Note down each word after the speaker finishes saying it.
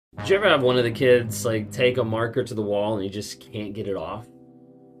Did you ever have one of the kids like take a marker to the wall and you just can't get it off?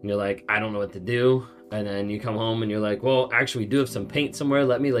 And you're like, I don't know what to do. And then you come home and you're like, well, actually, we do have some paint somewhere.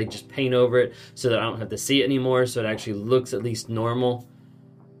 Let me like just paint over it so that I don't have to see it anymore. So it actually looks at least normal.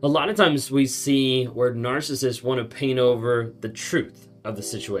 A lot of times we see where narcissists want to paint over the truth of the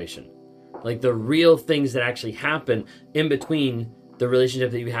situation, like the real things that actually happen in between the relationship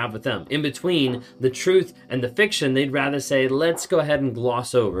that you have with them. In between the truth and the fiction, they'd rather say, let's go ahead and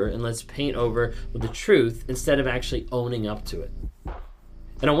gloss over and let's paint over with the truth instead of actually owning up to it.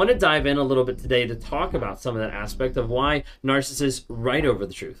 And I want to dive in a little bit today to talk about some of that aspect of why narcissists write over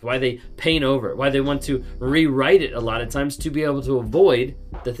the truth, why they paint over it, why they want to rewrite it a lot of times to be able to avoid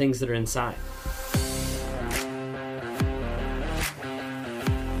the things that are inside.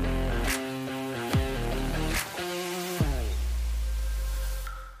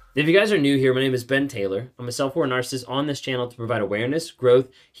 If you guys are new here, my name is Ben Taylor. I'm a self-aware narcissist on this channel to provide awareness, growth,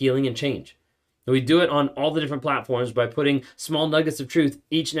 healing, and change. And we do it on all the different platforms by putting small nuggets of truth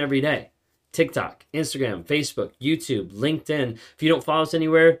each and every day. TikTok, Instagram, Facebook, YouTube, LinkedIn. If you don't follow us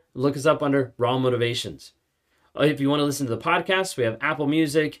anywhere, look us up under Raw Motivations. If you want to listen to the podcast, we have Apple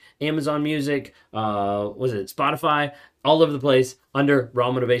Music, Amazon Music, Spotify, all over the place under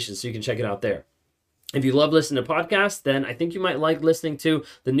Raw Motivations, so you can check it out there. If you love listening to podcasts, then I think you might like listening to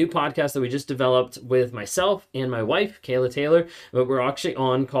the new podcast that we just developed with myself and my wife, Kayla Taylor, but we're actually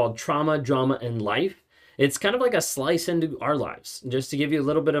on called Trauma, Drama, and Life. It's kind of like a slice into our lives, just to give you a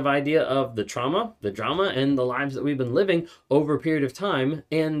little bit of idea of the trauma, the drama, and the lives that we've been living over a period of time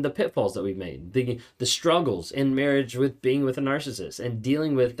and the pitfalls that we've made, the struggles in marriage with being with a narcissist and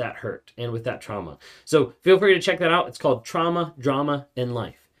dealing with that hurt and with that trauma. So feel free to check that out. It's called Trauma, Drama, and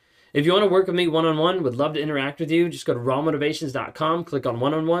Life. If you want to work with me one-on-one, would love to interact with you, just go to rawmotivations.com, click on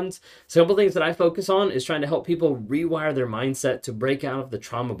one-on-ones. So a couple things that I focus on is trying to help people rewire their mindset to break out of the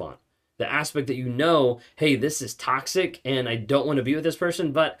trauma bond. The aspect that you know, hey, this is toxic and I don't want to be with this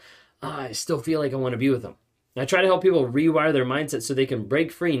person, but I still feel like I want to be with them. I try to help people rewire their mindset so they can break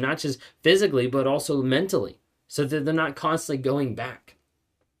free, not just physically, but also mentally, so that they're not constantly going back.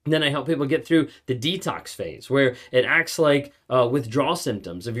 And then I help people get through the detox phase where it acts like withdrawal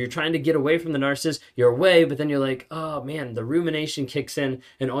symptoms. If you're trying to get away from the narcissist, you're away, but then you're like, oh man, the rumination kicks in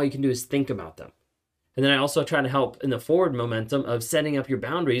and all you can do is think about them. And then I also try to help in the forward momentum of setting up your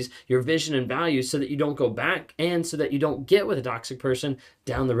boundaries, your vision and values so that you don't go back and so that you don't get with a toxic person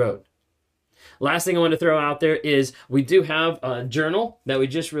down the road. Last thing I want to throw out there is we do have a journal that we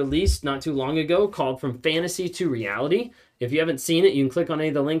just released not too long ago called From Fantasy to Reality. If you haven't seen it, you can click on any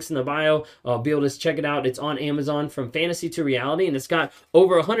of the links in the bio. I'll be able to check it out. It's on Amazon, From Fantasy to Reality, and it's got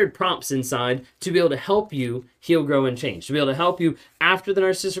over 100 prompts inside to be able to help you heal, grow, and change. To be able to help you after the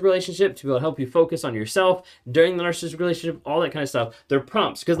narcissistic relationship, to be able to help you focus on yourself during the narcissistic relationship, all that kind of stuff. They're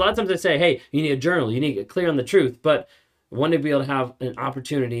prompts, because a lot of times they say, hey, you need a journal, you need to get clear on the truth, but I want to be able to have an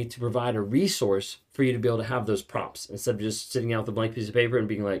opportunity to provide a resource for you to be able to have those prompts instead of just sitting out with a blank piece of paper and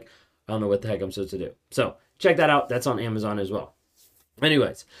being like, I don't know what the heck I'm supposed to do. So check that out. That's on Amazon as well.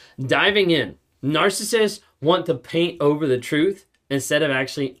 Anyways, diving in. Narcissists want to paint over the truth instead of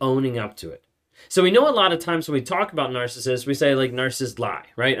actually owning up to it. So we know a lot of times when we talk about narcissists, we say like narcissists lie,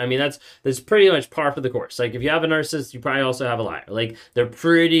 right? I mean, that's pretty much par for the course. Like if you have a narcissist, you probably also have a liar. Like they're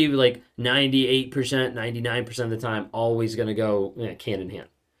pretty like 98%, 99% of the time, always going to go hand in hand.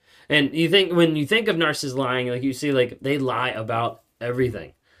 And when you think of narcissists lying, like you see like they lie about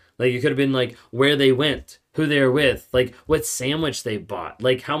everything. Like it could have been like where they went, who they were with, like what sandwich they bought,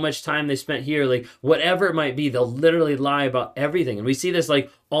 like how much time they spent here, like whatever it might be, they'll literally lie about everything. And we see this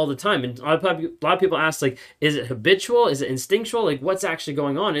like all the time. And a lot of people ask like, is it habitual? Is it instinctual? Like what's actually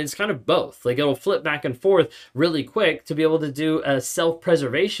going on? And it's kind of both. Like it'll flip back and forth really quick to be able to do a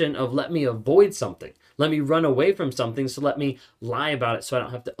self-preservation of let me avoid something. Let me run away from something. So let me lie about it so I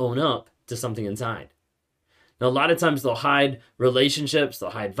don't have to own up to something inside. Now, a lot of times they'll hide relationships,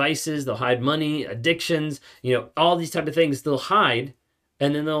 they'll hide vices, they'll hide money, addictions, all these type of things they'll hide,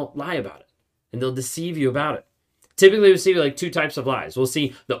 and then they'll lie about it, and they'll deceive you about it. Typically, we'll see like two types of lies. We'll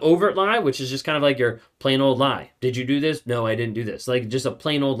see the overt lie, which is just kind of like your plain old lie. Did you do this? No, I didn't do this. Like just a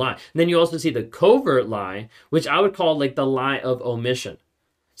plain old lie. And then you also see the covert lie, which I would call like the lie of omission.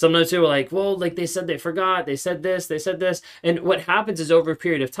 Sometimes people are like, well, like they said they forgot, they said this. And what happens is over a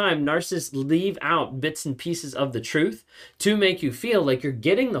period of time, narcissists leave out bits and pieces of the truth to make you feel like you're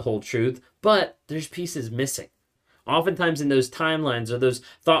getting the whole truth, but there's pieces missing. Oftentimes in those timelines or those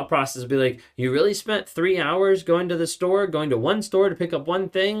thought processes, be like, you really spent 3 hours going to one store to pick up one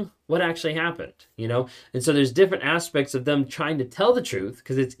thing? What actually happened? And so there's different aspects of them trying to tell the truth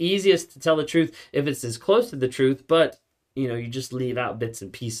because it's easiest to tell the truth if it's as close to the truth, but you just leave out bits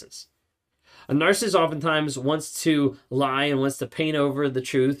and pieces. A narcissist oftentimes wants to lie and wants to paint over the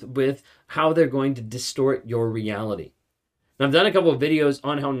truth with how they're going to distort your reality. And I've done a couple of videos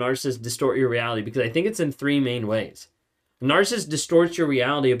on how narcissists distort your reality because I think it's in three main ways. A narcissist distorts your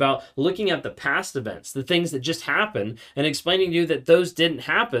reality about looking at the past events, the things that just happened, and explaining to you that those didn't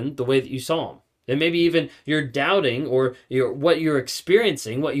happen the way that you saw them. And maybe even you're doubting or what you're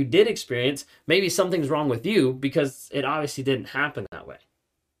experiencing, what you did experience, maybe something's wrong with you because it obviously didn't happen that way.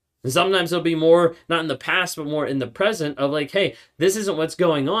 And sometimes it'll be more, not in the past, but more in the present of like, hey, this isn't what's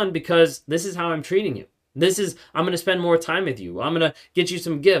going on because this is how I'm treating you. I'm going to spend more time with you. I'm going to get you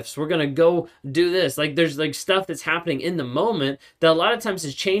some gifts. We're going to go do this. Like there's like stuff that's happening in the moment that a lot of times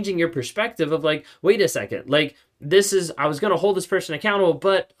is changing your perspective of like, wait a second, like I was going to hold this person accountable,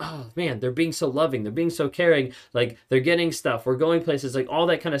 but oh man, they're being so loving. They're being so caring. Like they're getting stuff. We're going places, like all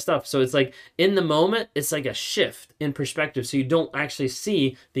that kind of stuff. So it's like in the moment, it's like a shift in perspective. So you don't actually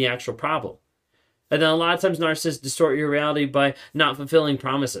see the actual problem. And then a lot of times narcissists distort your reality by not fulfilling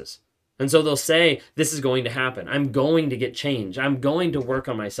promises. And so they'll say, this is going to happen. I'm going to get change. I'm going to work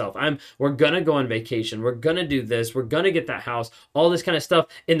on myself. We're going to go on vacation. We're going to do this. We're going to get that house, all this kind of stuff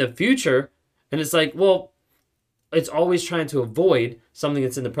in the future. And it's like, well, it's always trying to avoid something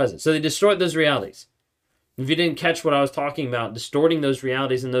that's in the present. So they distort those realities. If you didn't catch what I was talking about, distorting those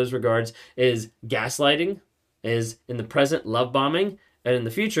realities in those regards is gaslighting, is in the present love bombing, and in the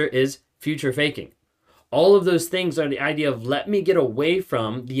future is future faking. All of those things are the idea of let me get away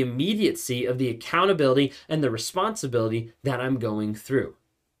from the immediacy of the accountability and the responsibility that I'm going through.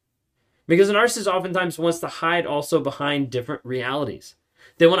 Because a narcissist oftentimes wants to hide also behind different realities.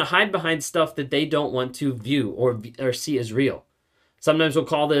 They want to hide behind stuff that they don't want to view or see as real. Sometimes we'll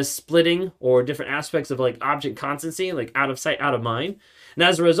call this splitting or different aspects of like object constancy, like out of sight, out of mind. And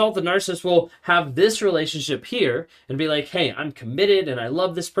as a result, the narcissist will have this relationship here and be like, hey, I'm committed and I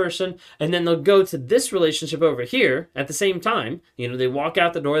love this person. And then they'll go to this relationship over here at the same time. They walk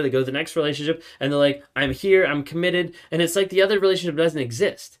out the door, they go to the next relationship, and they're like, I'm here, I'm committed. And it's like the other relationship doesn't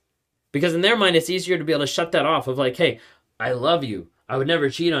exist. Because in their mind, it's easier to be able to shut that off of like, hey, I love you. I would never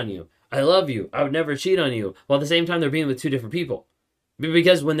cheat on you. I love you. I would never cheat on you. While at the same time, they're being with two different people.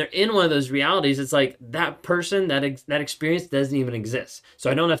 Because when they're in one of those realities, it's like that person, that experience doesn't even exist. So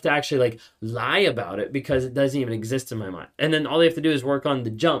I don't have to actually like lie about it because it doesn't even exist in my mind. And then all they have to do is work on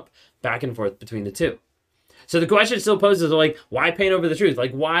the jump back and forth between the two. So the question still poses like, why paint over the truth?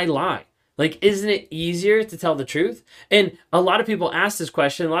 Like, why lie? Like, isn't it easier to tell the truth? And a lot of people ask this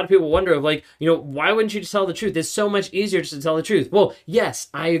question. A lot of people wonder of like, why wouldn't you just tell the truth? It's so much easier just to tell the truth. Well, yes,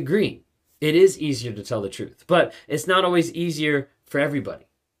 I agree. It is easier to tell the truth, but it's not always easier for everybody.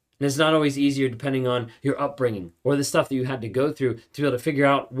 And it's not always easier depending on your upbringing or the stuff that you had to go through to be able to figure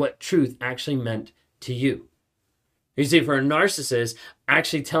out what truth actually meant to you. You see, for a narcissist,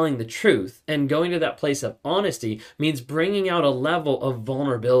 actually telling the truth and going to that place of honesty means bringing out a level of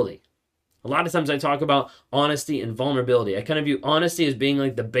vulnerability. A lot of times I talk about honesty and vulnerability. I kind of view honesty as being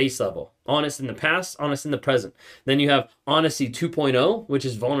like the base level. Honest in the past, honest in the present. Then you have honesty 2.0, which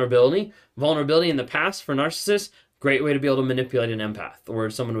is vulnerability. Vulnerability in the past for narcissists, great way to be able to manipulate an empath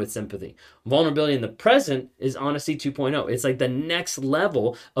or someone with sympathy. Vulnerability in the present is honesty 2.0. It's like the next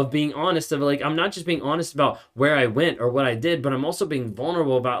level of being honest, of like, I'm not just being honest about where I went or what I did, but I'm also being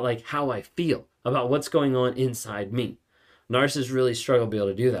vulnerable about like how I feel, about what's going on inside me. Narcissists really struggle to be able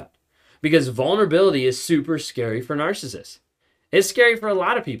to do that because vulnerability is super scary for narcissists. It's scary for a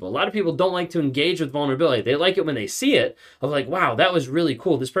lot of people. A lot of people don't like to engage with vulnerability. They like it when they see it, of like, wow, that was really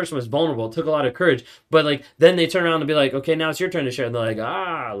cool. This person was vulnerable. It took a lot of courage. But like, then they turn around and be like, okay, now it's your turn to share. And they're like,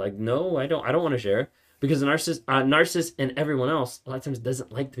 no, I don't want to share. Because a narcissist and everyone else, a lot of times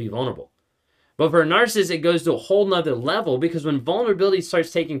doesn't like to be vulnerable. But for a narcissist, it goes to a whole nother level because when vulnerability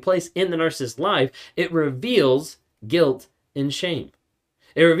starts taking place in the narcissist's life, it reveals guilt and shame.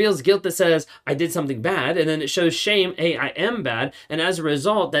 It reveals guilt that says, I did something bad, and then it shows shame, hey, I am bad, and as a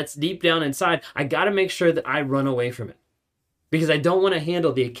result, that's deep down inside, I gotta make sure that I run away from it. Because I don't want to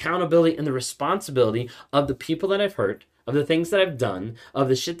handle the accountability and the responsibility of the people that I've hurt, of the things that I've done, of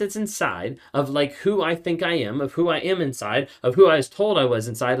the shit that's inside, of like who I think I am, of who I am inside, of who I was told I was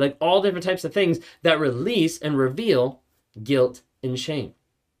inside, like all different types of things that release and reveal guilt and shame.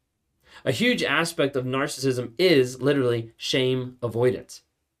 A huge aspect of narcissism is literally shame avoidance.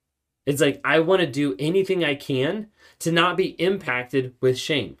 It's like, I want to do anything I can to not be impacted with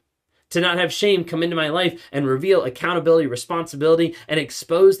shame, to not have shame come into my life and reveal accountability, responsibility, and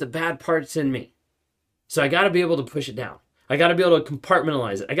expose the bad parts in me. So I got to be able to push it down. I got to be able to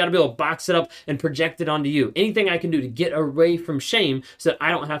compartmentalize it. I got to be able to box it up and project it onto you. Anything I can do to get away from shame so that I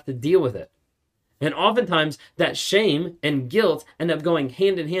don't have to deal with it. And oftentimes that shame and guilt end up going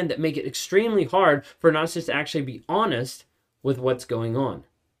hand in hand that make it extremely hard for a narcissist to actually be honest with what's going on.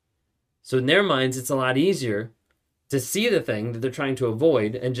 So in their minds, it's a lot easier to see the thing that they're trying to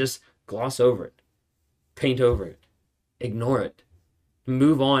avoid and just gloss over it, paint over it, ignore it,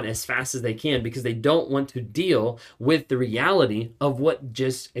 move on as fast as they can because they don't want to deal with the reality of what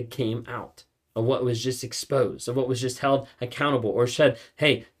just came out, of what was just exposed, of what was just held accountable or said,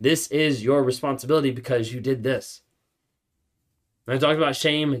 hey, this is your responsibility because you did this. And I talked about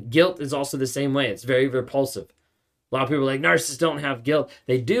shame. Guilt is also the same way. It's very repulsive. A lot of people are like, narcissists don't have guilt.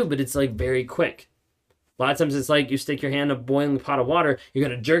 They do, but it's like very quick. A lot of times it's like you stick your hand in a boiling pot of water, you're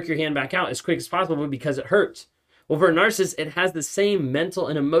going to jerk your hand back out as quick as possible because it hurts. Well, for a narcissist, it has the same mental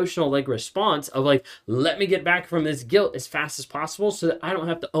and emotional response of let me get back from this guilt as fast as possible so that I don't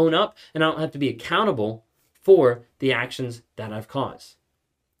have to own up and I don't have to be accountable for the actions that I've caused.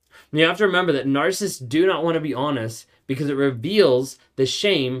 And you have to remember that narcissists do not want to be honest because it reveals the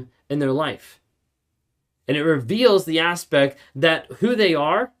shame in their life. And it reveals the aspect that who they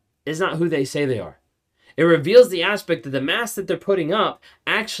are is not who they say they are. It reveals the aspect that the mask that they're putting up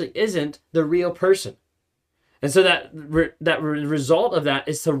actually isn't the real person. And so that result of that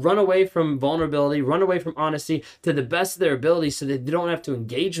is to run away from vulnerability, run away from honesty to the best of their ability so that they don't have to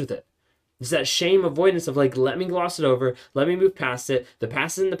engage with it. It's that shame avoidance of let me gloss it over, let me move past it. The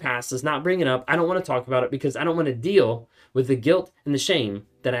past is in the past, let's not bring it up. I don't want to talk about it because I don't want to deal with the guilt and the shame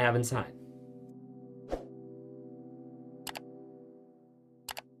that I have inside.